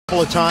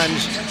Couple of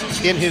times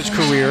in his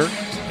career.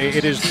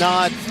 It is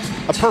not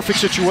a perfect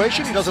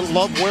situation. He doesn't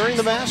love wearing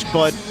the mask,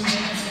 but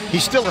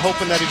he's still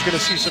hoping that he's going to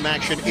see some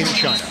action in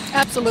China.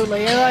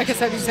 Absolutely. And like I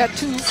said, he's had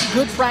 2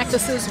 good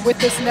practices with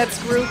this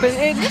Nets group.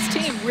 And this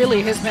team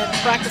really has been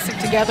practicing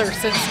together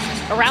since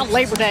around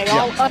Labor Day,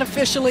 all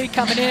unofficially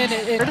coming in.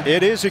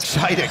 It is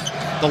exciting.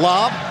 The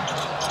lob.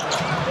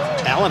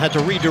 Allen had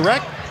to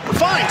redirect.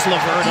 Finds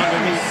Levert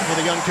underneath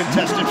for the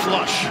uncontested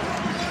flush.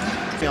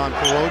 On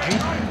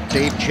Pierogi.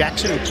 Dave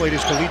Jackson, who played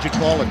his collegiate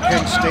ball at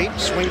Penn State,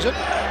 swings it.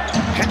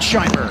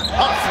 Hetzheimer,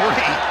 up 3.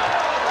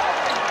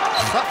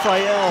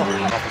 Raphael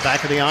off the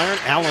back of the iron.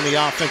 Allen the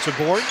offensive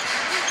board.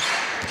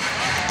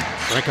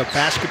 Franca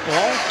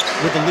basketball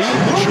with the lead,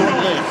 the short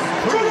lid.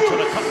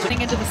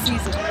 Into the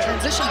season.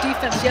 Transition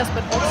defense, yes,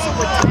 but also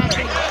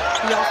attacking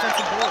the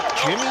offensive board.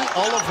 Jimmy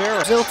Oliveira.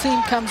 Brazil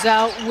team comes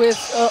out with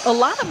a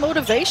lot of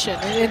motivation,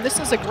 and this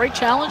is a great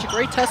challenge, a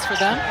great test for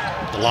them.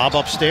 The lob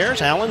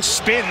upstairs. Allen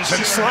spins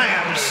and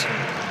slams.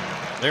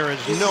 There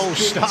is no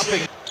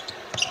stopping.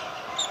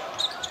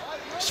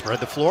 Spread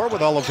the floor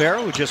with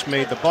Oliveira, who just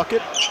made the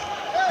bucket.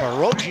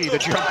 Pierogi, the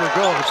jumper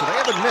goes, so they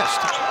haven't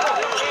missed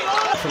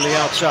from the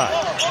outside.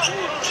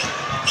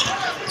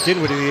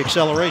 Dinwiddie, the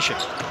acceleration.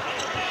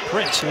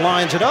 Prince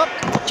lines it up.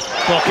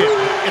 Bucket.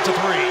 It's a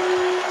 3.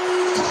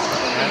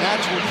 And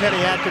that's what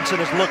Kenny Atkinson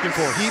is looking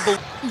for.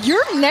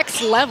 You're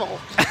next level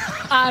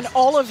on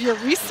all of your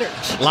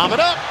research. Lob it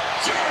up.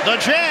 The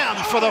jam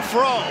for the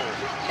fro.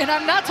 And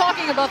I'm not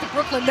talking about the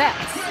Brooklyn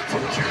Nets.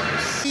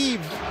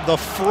 The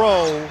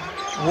fro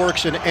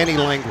works in any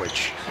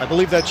language. I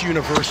believe that's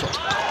universal.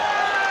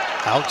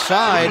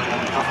 Outside.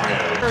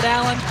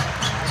 Allen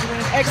doing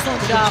an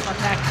excellent job on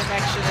that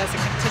connection as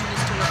it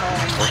continues to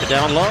evolve. Work it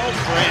down low.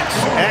 Prince,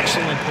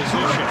 excellent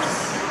position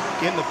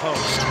in the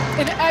post.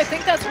 And I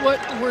think that's what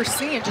we're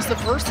seeing, just the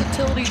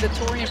versatility that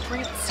Taurean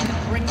Prince can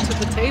bring to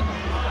the table.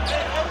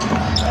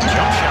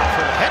 Jump shot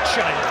for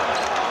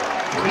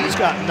Hetzheimer. He's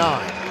got 9.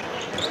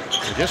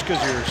 And just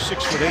because you're 6'8",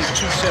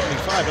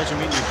 275 doesn't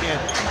mean you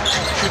can't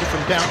shoot it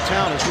from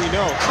downtown, as we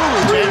know.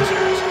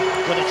 Answers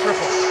with a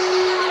triple.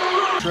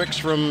 Tricks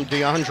from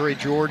DeAndre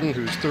Jordan,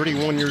 who's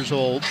 31 years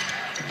old.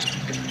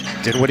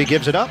 Dinwiddie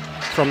gives it up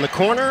from the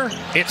corner.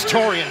 It's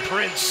Taurean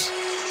Prince.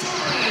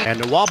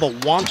 And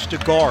Nwaba wants to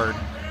guard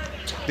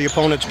the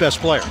opponent's best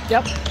player.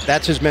 Yep.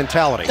 That's his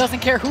mentality. Doesn't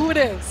care who it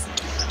is.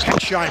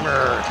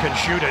 Hetzheimer can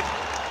shoot it.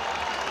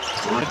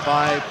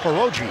 By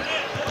Pierogi.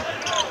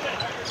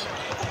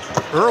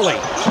 Early.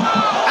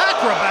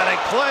 Acrobatic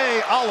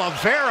play,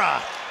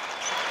 Oliveira.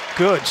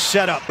 Good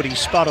setup, but he's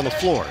spot on the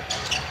floor.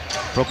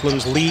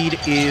 Brooklyn's lead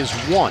is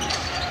 1.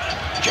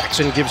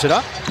 Jackson gives it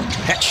up.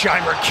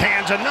 Hetzheimer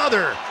cans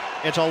another.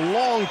 It's a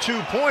long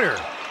 2-pointer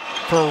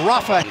for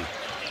Rafa,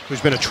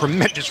 who's been a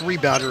tremendous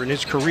rebounder in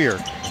his career.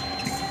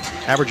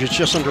 Averages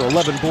just under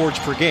 11 boards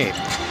per game.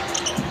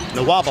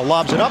 Nwaba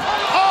lobs it up.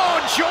 Oh,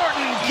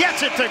 Jordan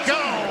gets it to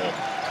go.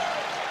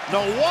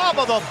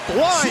 Nwaba the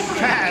blind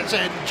pass,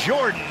 and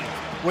Jordan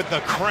with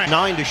the crank.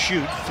 9 to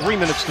shoot, 3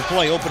 minutes to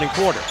play, opening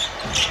quarter.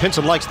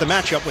 Pinson likes the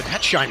matchup with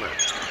Hetzheimer.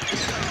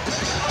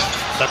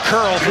 The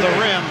curl to the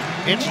rim,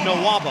 it's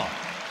Nwaba.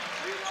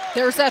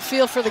 There's that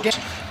feel for the game.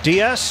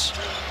 DS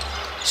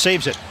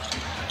saves it.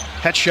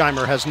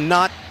 Hetzheimer has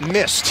not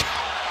missed.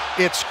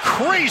 It's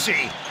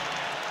crazy.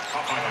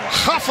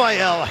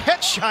 Raphael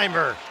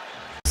Hetzheimer.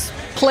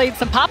 Played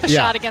some pop-a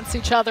shot against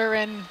each other,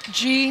 and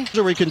G.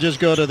 So we can just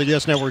go to the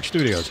Yes Network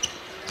studios.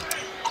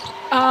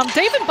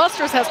 Dave and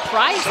Buster's has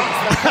prizes.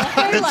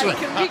 Like,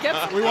 can we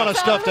get we want a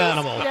stuffed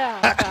animal.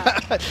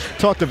 Yeah.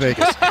 Talk to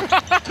Vegas.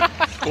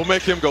 We'll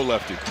make him go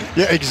lefty.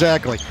 Yeah,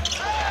 exactly.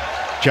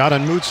 John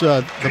and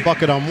Mutsa, the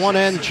bucket on one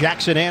end.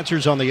 Jackson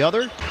answers on the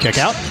other. Kick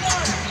out.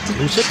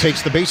 Mutsa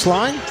takes the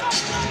baseline.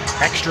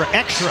 Extra.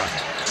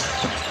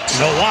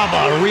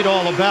 Nwaba, read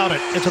all about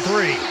it. It's a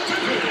 3.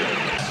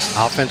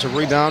 Offensive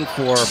rebound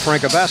for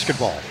Franca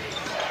basketball.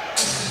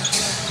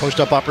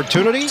 Post-up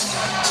opportunity.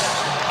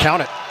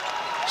 Count it.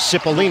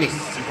 Cipollini.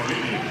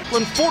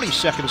 40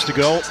 seconds to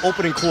go,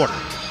 opening quarter.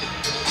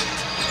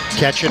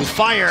 Catch and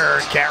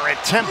fire. Garrett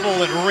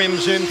Temple, it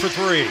rims in for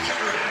 3.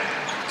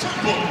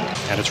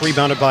 And it's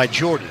rebounded by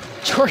Jordan.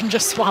 Jordan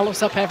just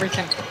swallows up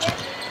everything.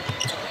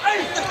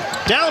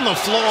 Down the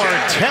floor,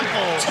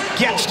 Temple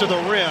gets to the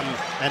rim,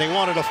 and he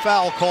wanted a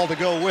foul call to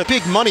go with.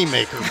 Big money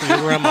maker for your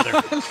grandmother.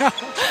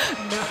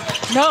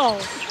 No.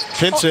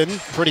 Pinson,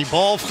 pretty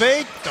ball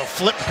fake. The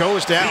flip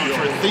goes down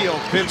for Theo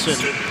Pinson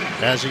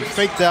as he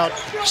faked out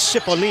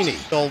Cipollini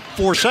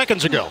 4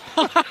 seconds ago.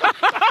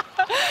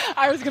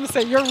 I was going to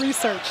say, your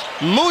research.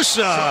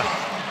 Musa,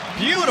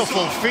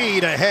 beautiful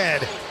feed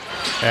ahead.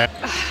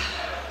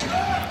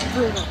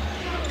 Brutal.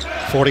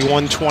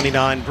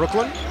 41-29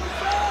 Brooklyn.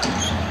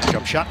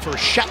 Jump shot for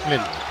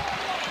Chapman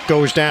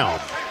goes down.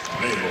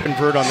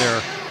 Convert on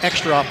their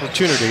extra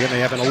opportunity, and they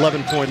have an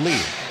 11-point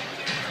lead.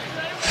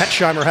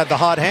 Hetzheimer had the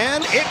hot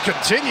hand. It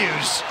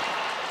continues.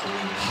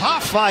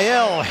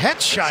 Raphael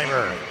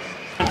Hetzheimer.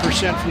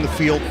 percent from the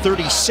field,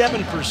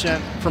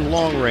 37% from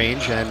long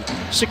range, and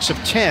 6 of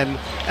 10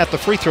 at the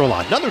free throw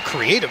line. Another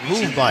creative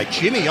move by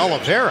Jimmy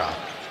Oliveira.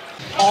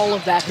 All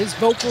of that, his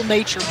vocal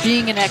nature,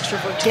 being an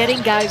extrovert,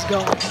 getting guys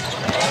going.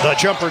 The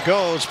jumper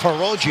goes,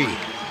 Paroji.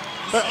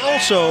 But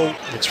also,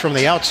 it's from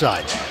the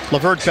outside.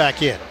 LeVert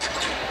back in.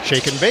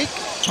 Shake and bake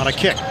on a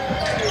kick.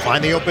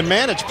 Find the open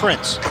man, it's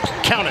Prince.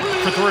 Count it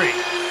for 3.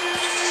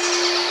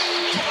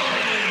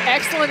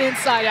 Excellent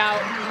inside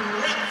out.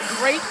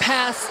 Great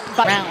pass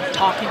by Brown,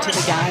 talking to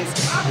the guys.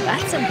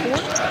 That's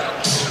important.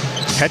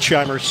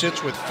 Hetzheimer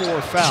sits with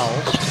 4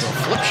 fouls. The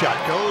flip shot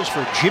goes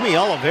for Jimmy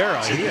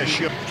Oliveira. He has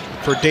shipped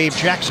for Dave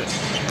Jackson.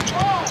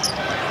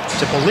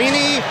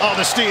 Cipollini, oh,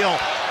 the steal.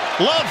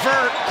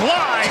 LeVert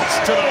glides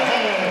to the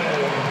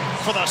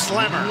hole for the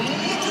slammer.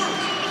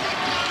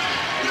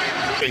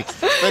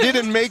 But he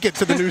didn't make it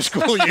to the new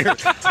school year.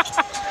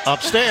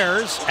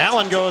 Upstairs,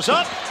 Allen goes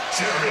up,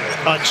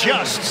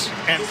 adjusts,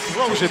 and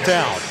throws it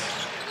down.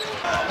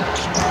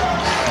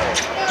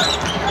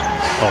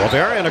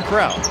 Oliveira in a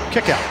crowd.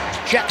 Kick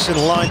out. Jackson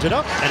lines it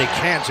up, and he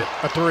cans it.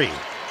 A 3.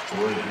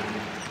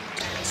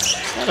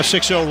 And a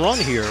 6-0 run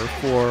here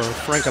for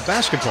Franca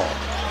basketball.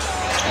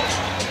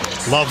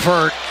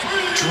 LeVert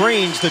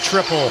drains the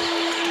triple.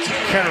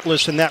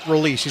 Careless in that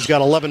release. He's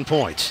got 11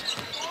 points.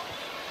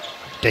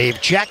 Dave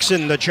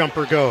Jackson, the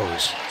jumper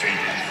goes.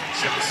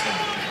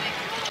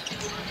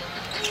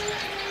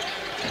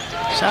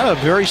 He's had a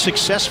very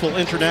successful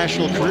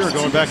international career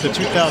going back to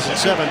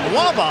 2007.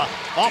 Waba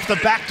off the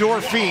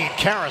backdoor feed.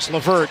 Karis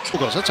LeVert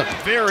goes. That's a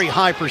very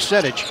high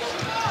percentage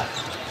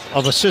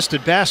of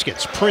assisted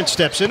baskets. Prince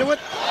steps into it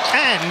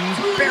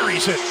and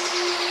buries it.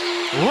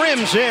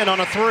 Rims in on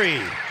a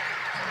 3.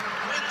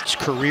 His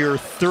career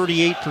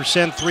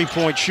 38%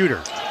 three-point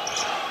shooter.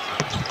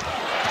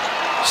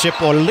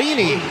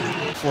 Cipollini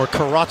for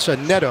Carazza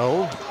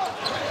Neto.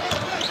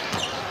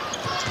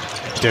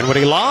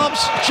 Dinwiddie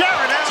lobs.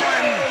 Jared Allen.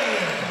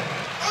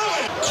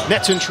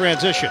 Nets in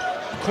transition.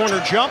 Corner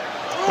jump.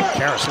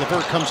 Karis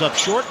LeVert comes up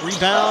short.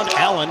 Rebound.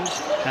 Allen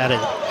had a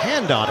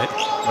hand on it,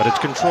 but it's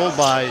controlled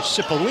by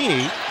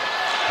Cipollini.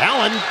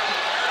 Allen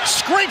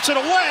scrapes it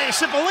away.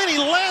 Cipollini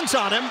lands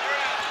on him.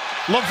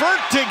 LeVert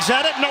digs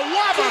at it.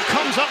 Nawaba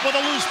comes up with a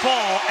loose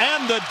ball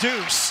and the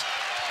deuce.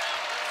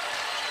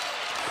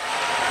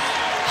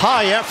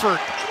 High effort.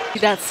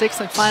 That 6th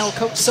and final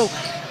coach. So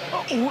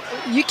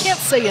you can't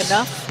say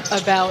enough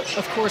about,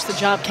 of course, the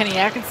job Kenny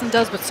Atkinson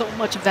does, but so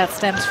much of that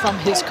stems from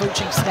his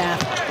coaching staff.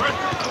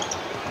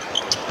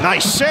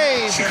 Nice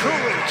save.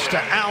 Courage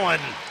to Allen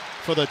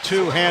for the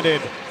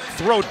two-handed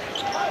throw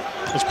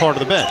as part of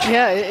the bench.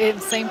 Yeah,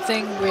 and same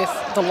thing with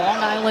the Long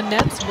Island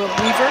Nets. Will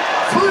Weaver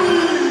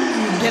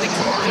getting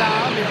a good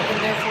job,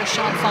 and therefore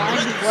Sean Fine,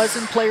 who was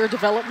in player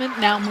development,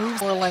 now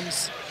moves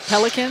Orleans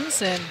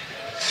Pelicans, and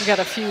we got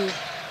a few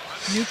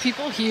new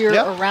people here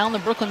around the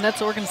Brooklyn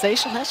Nets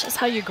organization. That's just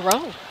how you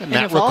grow and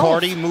Matt evolve.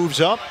 Riccardi moves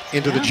up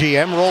into the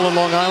GM role in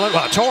Long Island.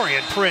 Well,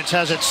 Torian Prince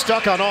has it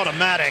stuck on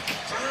automatic.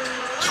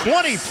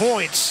 20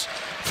 points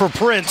for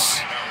Prince,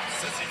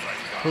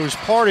 who's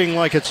partying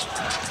like it's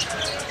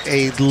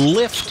a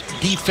lift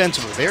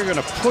defensively. They're going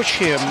to push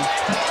him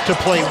to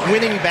play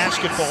winning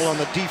basketball on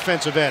the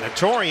defensive end. And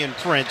Torian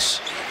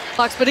Prince.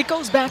 But it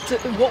goes back to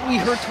what we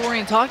heard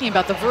Torian talking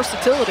about, the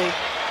versatility.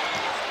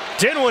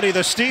 Dinwiddie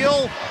the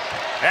steal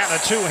and a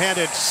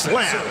two-handed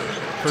slam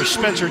for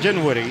Spencer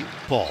Dinwiddie.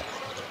 Paul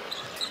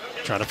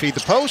trying to feed the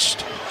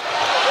post.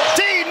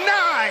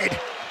 Denied!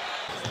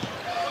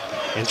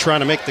 And trying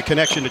to make the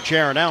connection to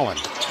Jaron Allen.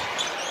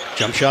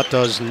 Jump shot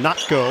does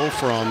not go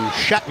from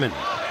Shatman.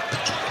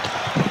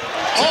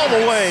 All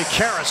the way,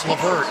 Karis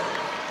LeVert.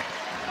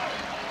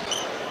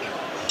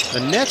 The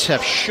Nets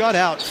have shut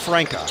out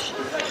Franca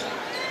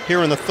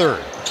here in the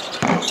 3rd.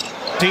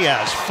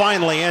 Diaz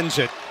finally ends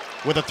it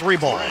with a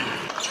 3-ball.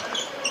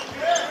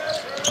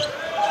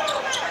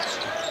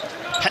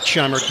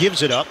 Hetzheimer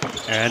gives it up,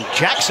 and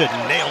Jackson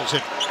nails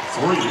it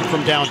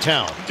from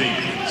downtown.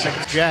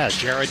 Jazz,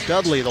 Jared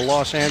Dudley, the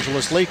Los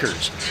Angeles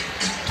Lakers.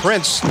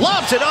 Prince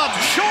lobs it up.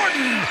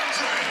 Jordan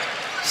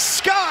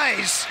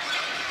skies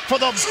for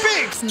the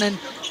big. And then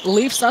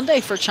leave Sunday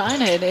for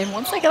China. And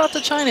once they get out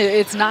to China,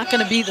 it's not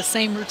going to be the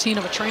same routine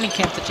of a training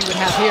camp that you would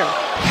have here.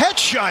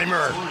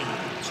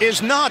 Hetzheimer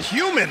is not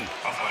human.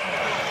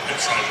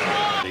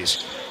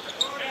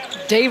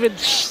 David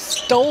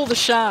stole the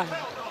shine.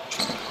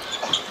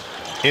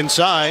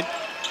 Inside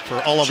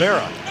for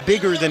Oliveira.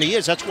 Bigger than he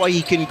is. That's why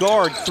he can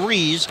guard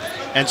 3s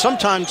and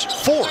sometimes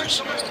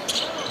 4s.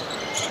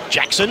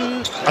 Jackson,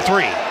 a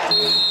 3.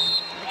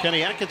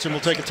 Kenny Atkinson will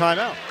take a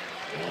timeout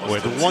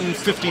with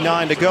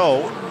 1:59 to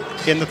go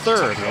in the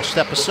 3rd. He'll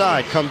step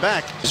aside, come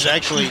back. This is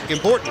actually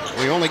important.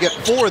 We only get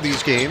 4 of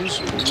these games.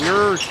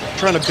 We're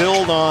trying to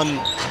build on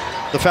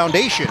the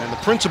foundation and the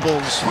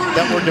principles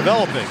that we're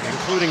developing,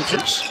 including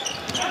tips.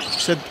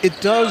 Said it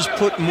does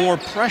put more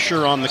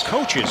pressure on the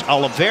coaches.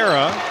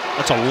 Oliveira,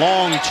 that's a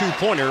long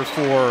 2-pointer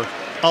for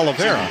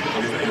Oliveira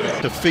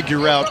to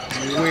figure out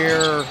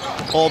where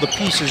all the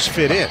pieces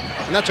fit in.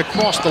 And that's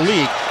across the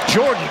league.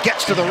 Jordan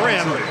gets to the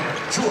rim.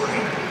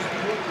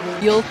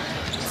 feel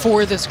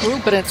for this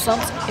group, but in some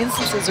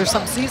instances or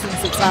some seasons,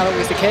 it's not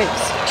always the case.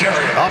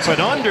 Up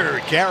and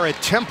under, Garrett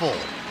Temple.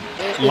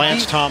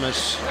 Lance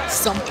Thomas.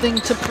 Something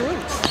to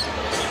prove.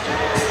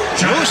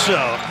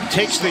 Musso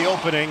takes the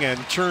opening and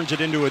turns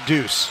it into a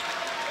deuce.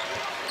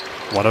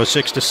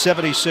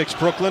 106-76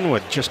 Brooklyn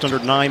with just under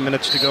 9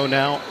 minutes to go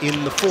now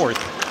in the fourth.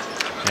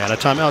 And a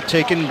timeout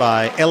taken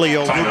by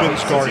Elio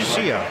Rubens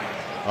Garcia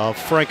of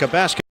Franca Basketball.